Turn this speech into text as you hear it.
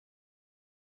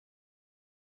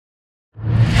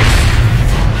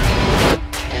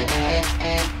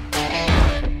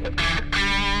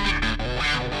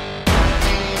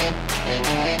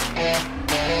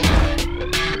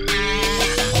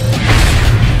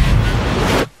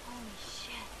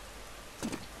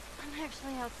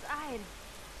outside.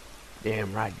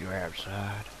 Damn right you're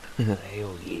outside.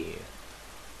 Hell yeah.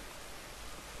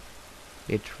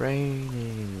 It's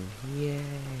raining. Yay.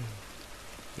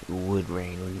 It would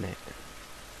rain, wouldn't it?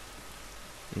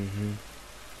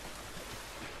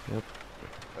 Yep.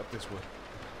 Up this way.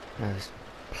 Now this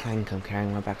plank I'm carrying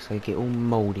on my back so I get all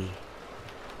mouldy.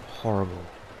 Horrible.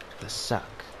 It's gonna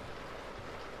suck.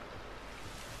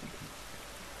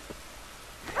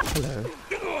 Hello.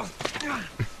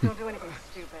 Don't do anything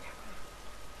stupid.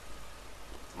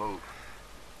 Move.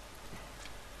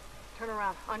 Turn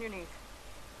around, on your knees.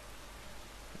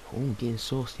 Oh, I'm getting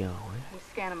saucy, aren't we? We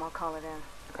scan him, I'll call it in.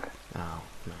 Oh,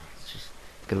 no. It's just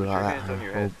gonna be like that, hands on huh?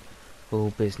 your head.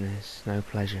 All business, no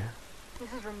pleasure.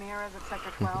 This is Ramirez at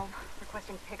Sector 12,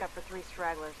 requesting pickup for 3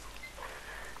 stragglers.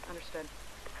 Understood.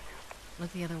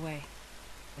 Look the other way.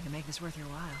 Gonna make this worth your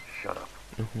while. Shut up.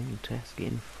 Tess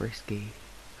getting frisky.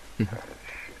 Tired of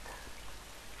shit.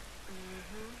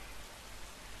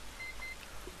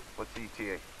 What's the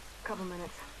ETA? Couple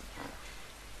minutes.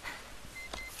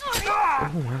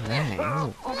 Oh, my leg.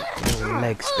 Oh, little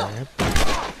leg stab.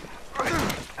 Oh,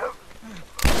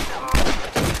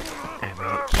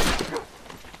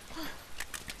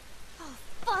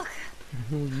 fuck!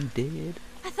 Oh, you did?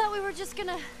 I thought we were just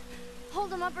gonna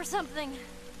hold him up or something.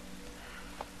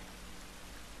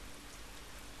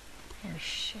 Oh,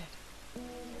 shit.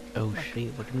 Oh,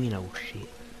 shit. What do you mean, oh, shit?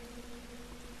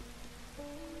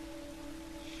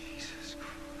 Jesus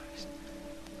Christ.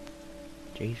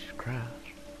 Jesus Christ.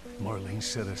 Marlene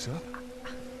set us up?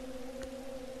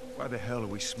 Why the hell are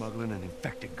we smuggling an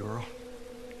infected girl?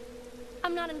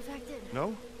 I'm not infected.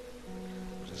 No?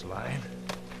 Just lying?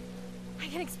 I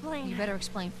can explain. You better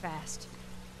explain fast.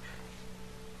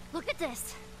 Look at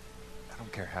this. I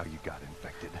don't care how you got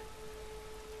infected.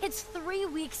 It's 3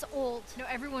 weeks old. No,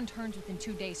 everyone turns within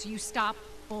 2 days, so you stop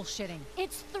bullshitting.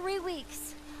 It's 3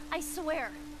 weeks. I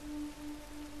swear.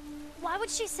 Why would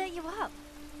she set you up?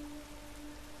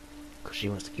 Because she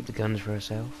wants to keep the guns for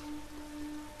herself.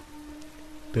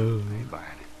 Duh. Ain't buying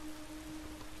it.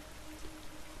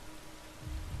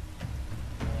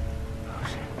 Oh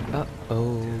shit.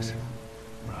 Uh-oh. Yes.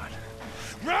 Run.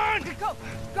 Run! Go!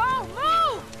 Go!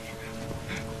 Move!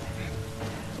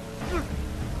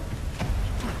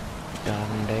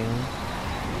 Diving down.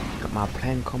 Got my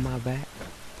plank on my back.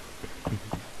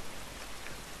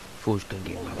 Fool's gonna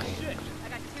get my plank. I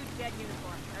got 2 dead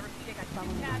uniforms. I repeat, I got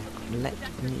 2 casualties. Let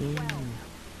me in,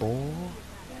 boy.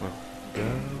 Oh,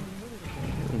 girl,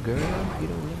 you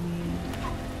don't let me in.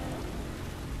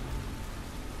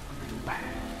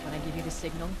 When I give you the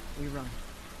signal, we run.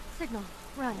 Signal.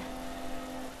 Run.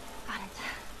 Got it.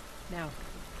 Now,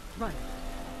 run.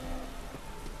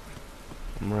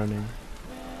 I'm running.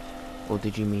 Or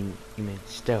did you mean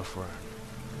stealth run?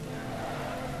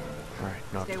 Right,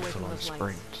 not Stay away from full on those lights.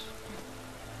 sprint.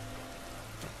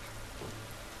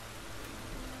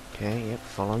 Okay, yep,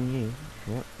 following you.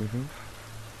 Yep,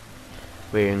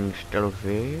 Being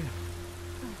stealthy.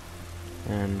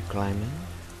 And climbing.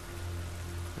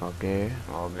 Okay,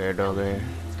 doggy.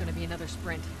 It's gonna be another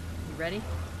sprint. You ready?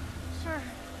 Sure.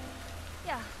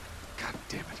 Yeah. God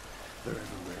damn it. They're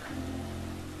everywhere.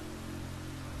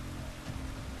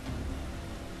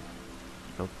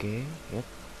 Okay, yep.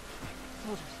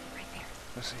 Soldiers, right there.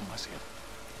 I see him, I see him.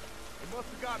 They must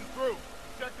have gotten through.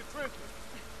 Check the trenches.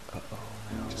 Uh-oh.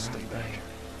 Just stay back. I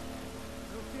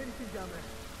don't see anything down there.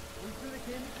 Are we through the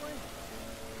candy flame?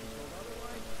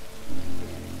 Otherwise,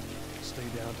 Stay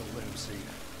down, don't let him see you.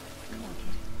 Come on, kid.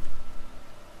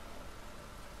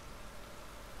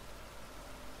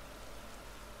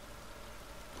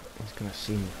 He's gonna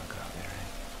see me if I go out there, eh?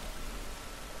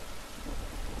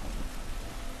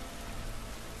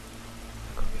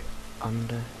 I gotta get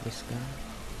under this guy.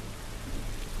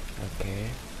 Okay.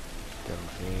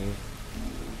 Stealthy.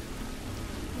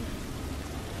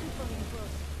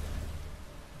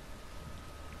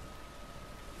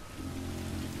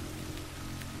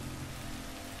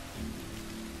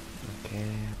 Okay,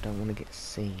 I don't want to get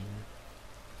seen.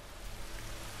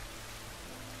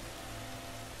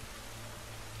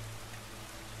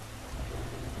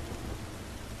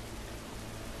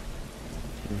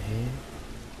 In here.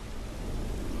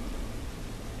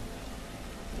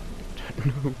 Don't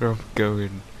know where I'm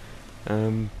going. I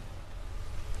don't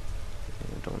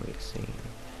want to get seen.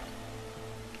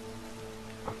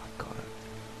 Oh my god.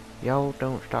 Y'all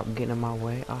don't stop getting in my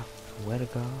way. I swear to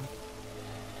God.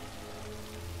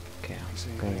 Okay,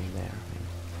 I'm going there. I think.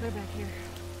 Clear back here.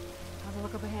 Have a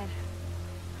look up ahead.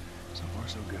 So far,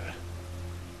 so good.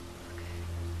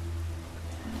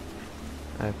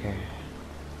 Okay.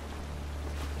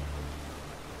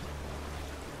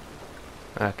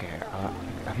 Okay,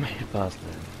 I made it past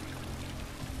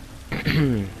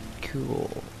it.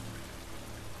 Cool.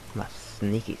 My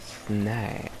sneaky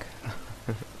snack.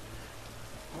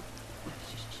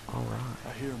 Alright.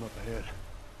 I hear him up ahead.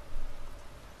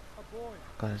 A boy.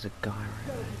 God, there's a guy right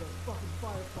Gotta there. be those fucking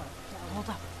firefighters. Hold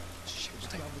up. Shit, Done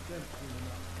stay. with them cleaning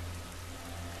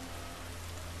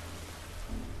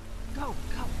up. Go,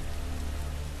 go.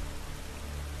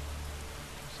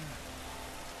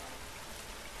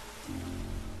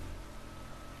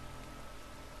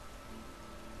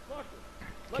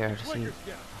 Okay, I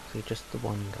see just the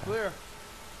one guy. Clear.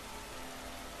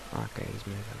 Okay, he's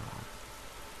moving on.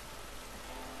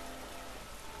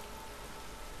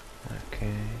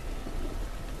 Okay.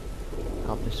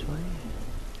 Up this way?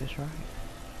 This right?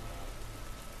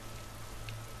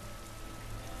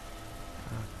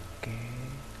 Okay.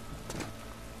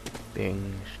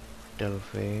 Being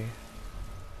stealthy.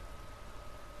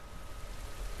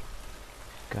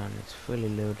 Gun is fully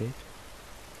loaded.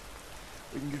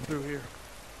 We can get through here.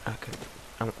 Okay.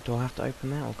 Do I have to open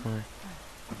that or can I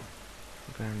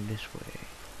go around this way?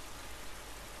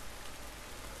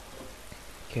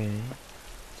 Okay.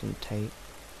 Some tape.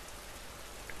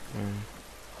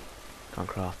 Can't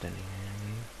craft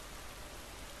anything.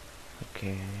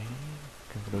 Okay.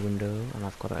 Go for the window and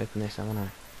I've got to open this, haven't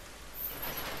I?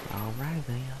 Alright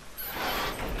then.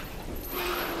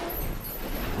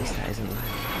 At least that isn't loud.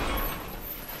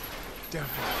 Down.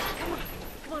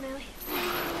 Come on, Ellie.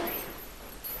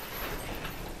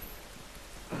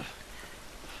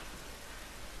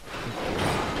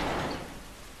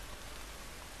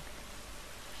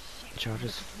 Shall I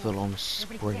just full on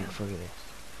sprint through this?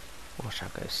 Or shall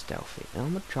I go stealthy? I'm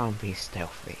gonna try and be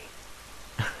stealthy.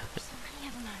 There's so many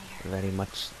of them out here. Very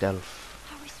much stealth.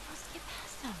 How are we supposed to get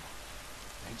past them?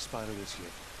 Ain't spotted us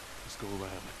yet. Let's go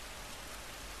around.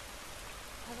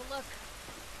 Have a look.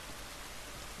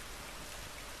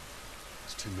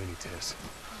 It's too many, Tess.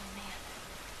 Oh, man.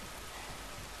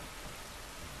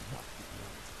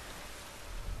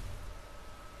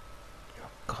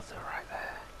 God, they're right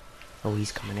there. Oh,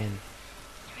 he's coming in.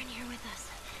 They're in here with us.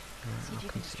 See I if you can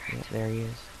can see distract it. him. There he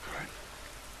is. Right.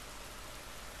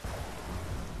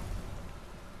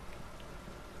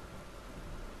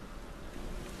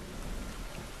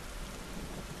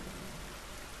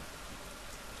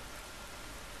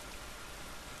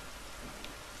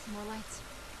 Some more lights.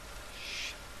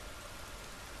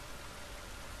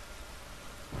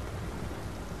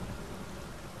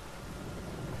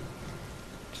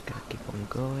 Just gonna keep on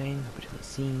going. Hope he doesn't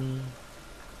see me.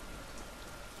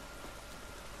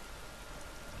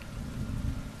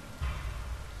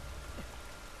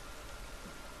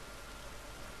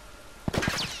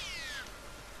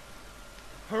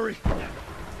 Hurry. Run.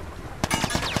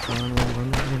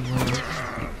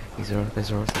 These are.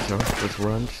 Let's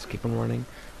run. Just keep on running.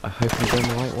 I hope I'm going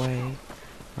the right way.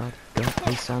 Oh God,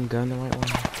 please say I'm going the right way.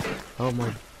 Oh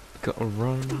my God,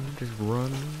 run. Just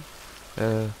run.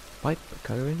 Pipe,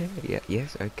 can I go in here? Yeah,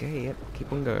 yes, okay, yep,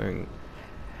 keep on going.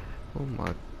 Oh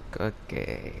my God,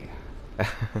 okay.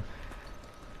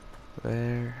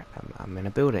 Where? I'm in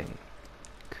a building.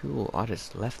 Cool, I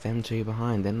just left them two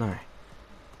behind, didn't I?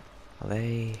 Are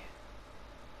they...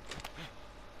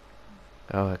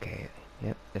 Oh, okay.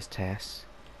 Yep, there's Tess.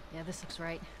 Yeah, this looks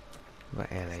right. What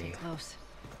Stay Ellie? close.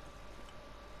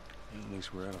 At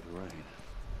least we're out of the rain.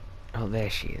 Oh, there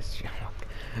she is.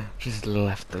 Just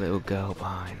left the little girl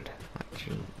behind. Like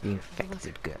she, the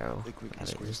infected girl. I think we can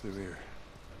Ellie. squeeze through here.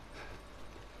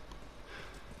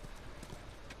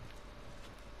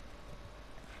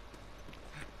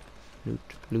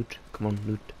 Loot. Come on,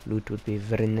 loot. Loot would be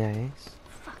very nice.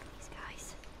 Fuck these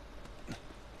guys.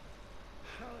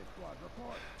 Charlie squad,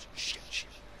 report. Shit.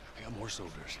 I got more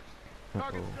soldiers.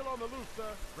 Target's Uh-oh. still on the loose, sir.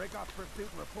 Break off pursuit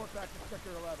and report back to Sector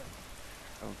 11.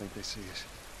 I don't think they see us.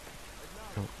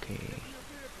 Okay.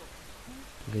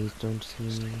 Please don't see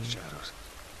Stay me. in the shadows.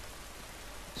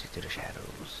 See through the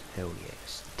shadows. Hell yeah.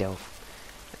 Stealth.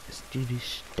 Let's do this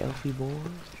stealthy boys.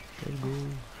 Let's go.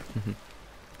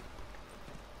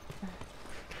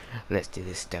 Let's do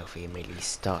this stealthy immediately.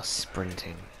 Start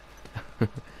sprinting.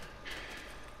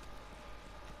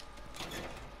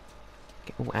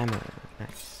 Get all ammo.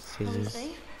 Nice. Are we Scissors.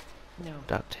 safe? No,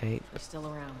 Duct tape. you're still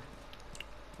around.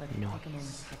 Let it take a moment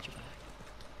Nice. to get you back.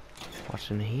 What's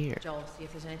in here? Joel, see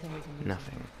if there's anything we can use.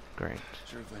 Nothing. Great.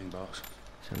 Sure thing, boss.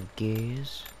 Some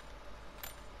gears.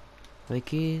 Are they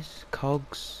gears?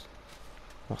 Cogs?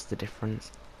 What's the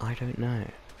difference? I don't know.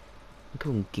 We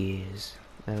call them gears.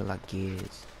 They look like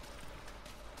gears.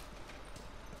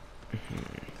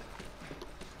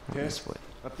 Yes.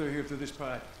 Up through here through this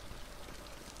pipe.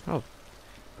 Oh, I think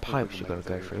we pipes can you make gotta it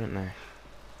go through. through, don't they?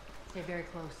 Stay very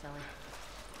close, Ellie.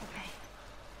 Okay.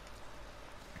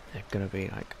 They're gonna be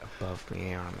like above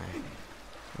me, aren't they?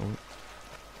 Oh.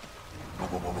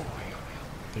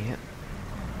 Yeah.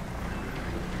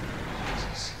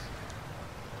 Jesus.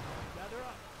 Gather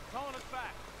up. Calling us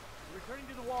back. We're returning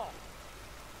to the wall.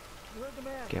 You heard the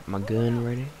man. Get my gun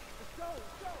ready. Let's go,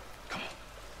 let's go.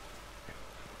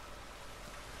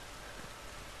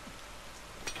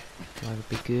 That would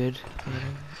be good.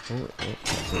 Oh,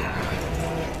 that's it.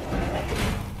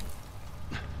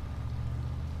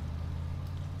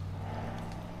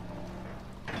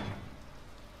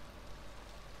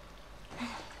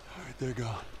 All right, they're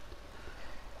gone.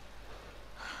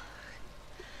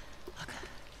 Look.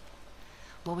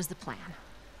 What was the plan?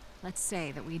 Let's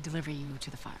say that we deliver you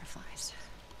to the Fireflies.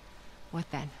 What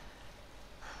then?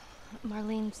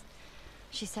 Marlene,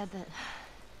 she said that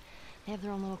they have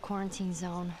their own little quarantine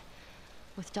zone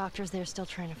with doctors there still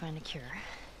trying to find a cure.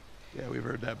 Yeah, we've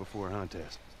heard that before, huh,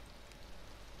 Tess?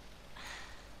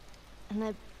 And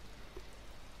that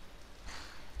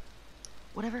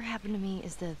whatever happened to me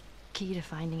is the key to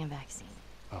finding a vaccine.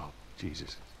 Oh,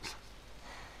 Jesus.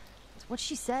 It's what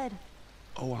she said.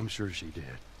 Oh, I'm sure she did.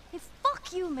 Hey,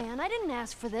 fuck you, man. I didn't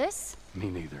ask for this. Me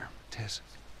neither. Tess,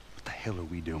 what the hell are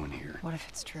we doing here? What if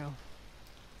it's true?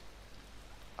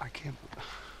 I can't...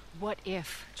 What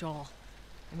if, Joel?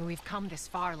 I mean, we've come this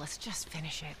far. Let's just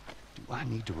finish it. Do I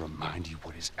need to remind you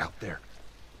what is out there?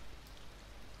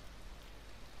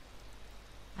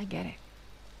 I get it.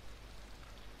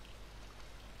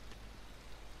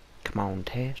 Come on,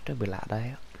 Tess, don't be like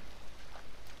that.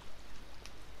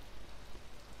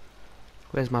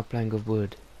 Where's my plank of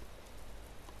wood?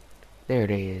 There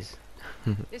it is.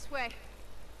 This way.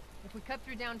 If we cut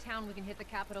through downtown, we can hit the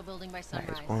Capitol building by That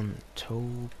sunrise. is one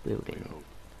tall building.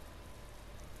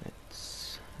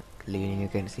 It's leaning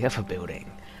against the other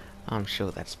building. I'm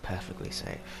sure that's perfectly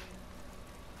safe.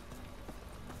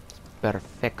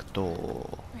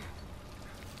 Perfecto.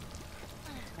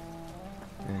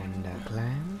 And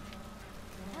climb.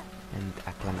 And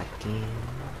I climb again.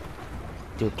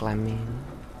 Still climbing.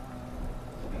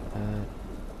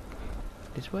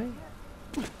 This way?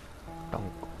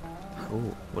 Donk.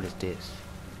 Oh, what is this?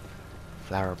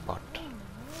 Flower pot.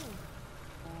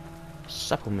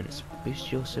 Supplements boost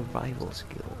your survival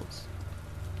skills.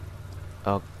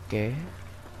 Okay.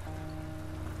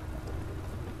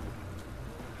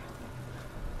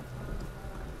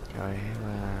 Okay,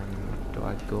 do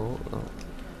I go? Oh,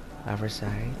 other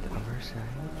side, other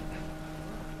side.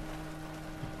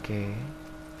 Okay.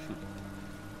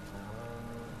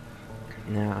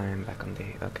 Now I am back on the,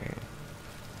 okay.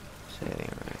 So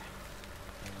anyway,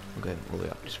 I'm going all the way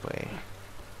up this way.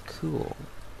 Cool.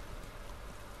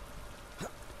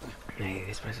 Hey,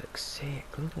 this place looks sick.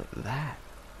 Look at that.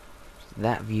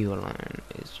 That view alone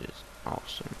is just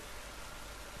awesome.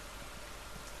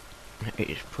 It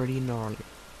is pretty gnarly.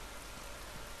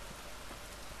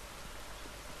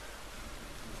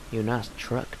 You nice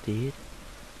truck, dude.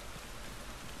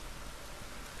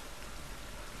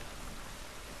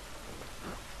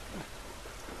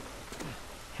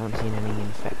 Haven't seen any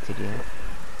infected yet.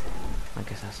 I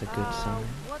guess that's a good sign.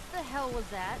 What the hell was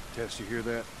that? Tess, you hear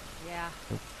that? Yeah,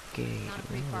 Okay, not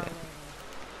pretty far away.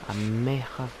 I may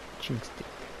have jinxed it.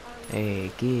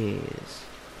 Hey, gears.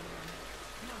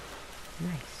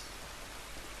 Nice.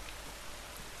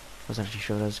 Wasn't actually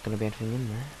sure there was going to be anything in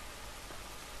there.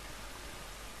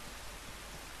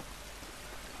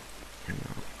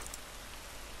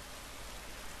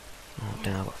 Oh,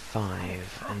 now I've got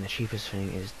 5, and the cheapest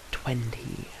thing is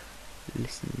 20.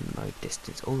 Listen, my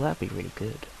distance. Oh, that'd be really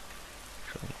good.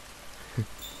 Actually.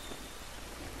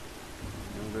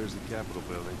 Well, there's the Capitol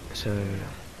building. So, the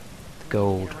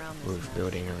gold roof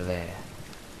building over there.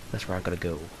 That's where I gotta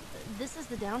go. This is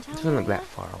the downtown It doesn't look area? that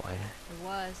far away. It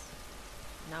was.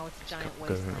 Now it's a Just giant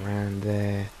going wasteland. around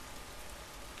there.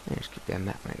 Yeah, just keep down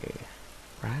that way.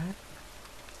 Right?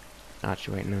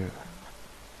 Actually, wait, no.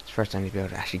 It's the first time to be able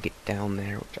to actually get down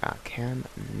there, which I can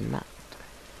not.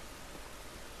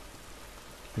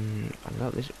 I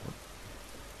got this.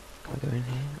 Can I go in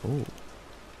here? Oh.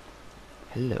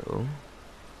 Hello.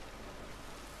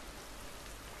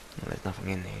 Well, there's nothing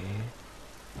in here.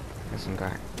 There's some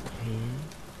guy here.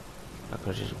 I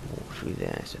could just walk through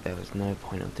there, so there was no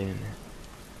point of doing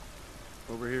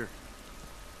that. Over here.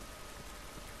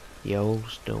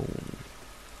 Yellowstone.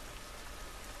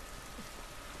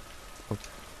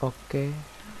 Okay.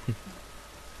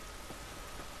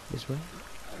 This way.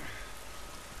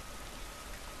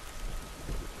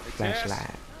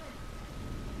 Flashlight.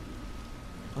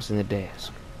 What's in the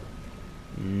desk?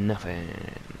 Nothing.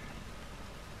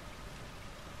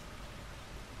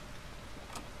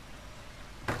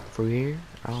 through here.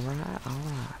 Alright,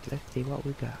 alright. Let's see what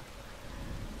we got.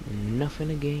 Nothing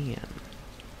again.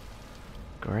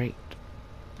 Great.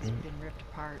 It's been ripped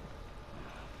apart.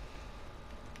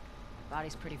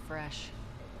 Body's pretty fresh. Is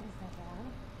that bad?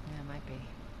 Yeah, it might be.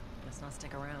 Let's not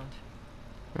stick around.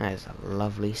 That is a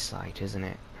lovely sight, isn't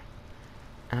it?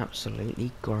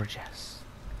 Absolutely gorgeous.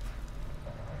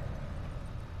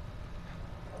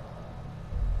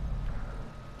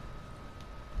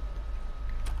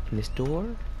 This door?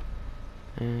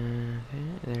 Okay,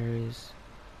 there is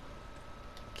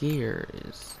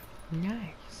gears.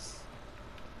 Nice.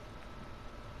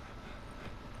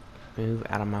 Move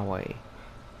out of my way.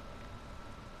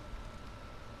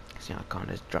 See, I can't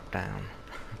just drop down.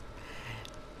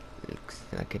 Looks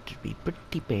like it would be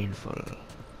pretty painful.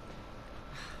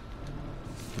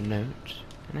 Note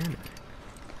and ammo.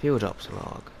 Field ops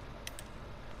log.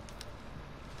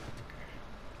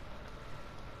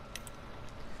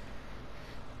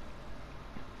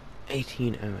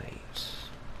 (1808).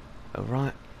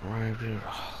 Alright, right.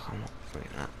 Oh, I'm not doing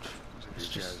that. It's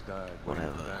just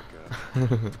whatever.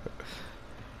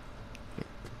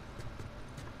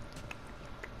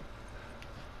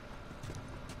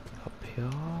 Up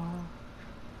here.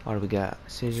 What do we got?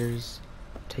 Scissors,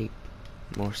 tape,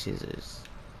 more scissors.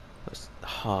 That's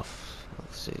half.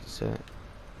 Let's see. So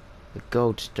the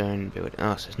Goldstone building.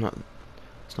 Oh, so it's not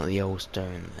the old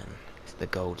stone then. It's the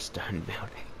Goldstone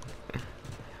building.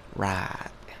 Right.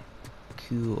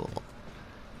 Cool.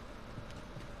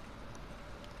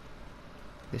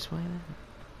 This way then?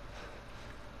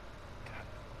 God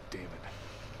damn it.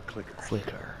 Clicker.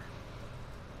 Flicker.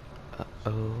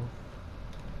 Uh-oh.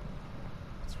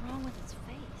 What's wrong with its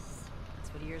face?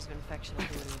 That's what years of infection will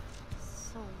do.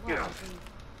 So what?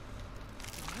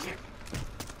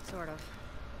 Sort of.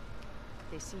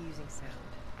 They see using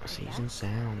sound. Season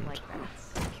sound. Like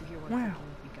bats. If you hear one clicking,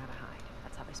 you gotta hide.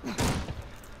 That's how they smell.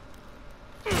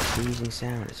 Using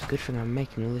sound. It's a good thing I'm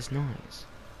making all this noise.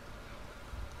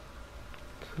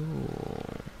 Cool.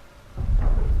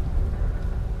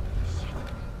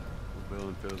 The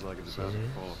building feels like it's about to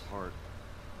fall apart.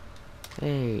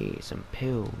 Hey, some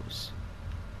pills.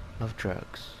 Love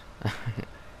drugs.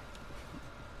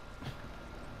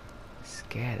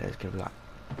 Scared it's gonna be like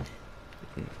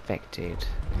infected.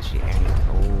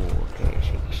 Oh, okay,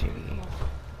 shaky, shaky. Everything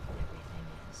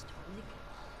is totally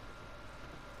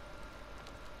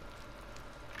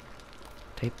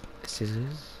Tape,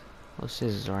 scissors. Well,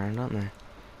 scissors around, aren't there?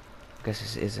 I guess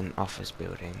this is an office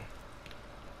building.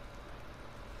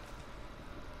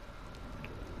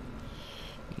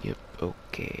 Yep,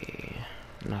 okay.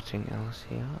 Nothing else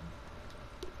here.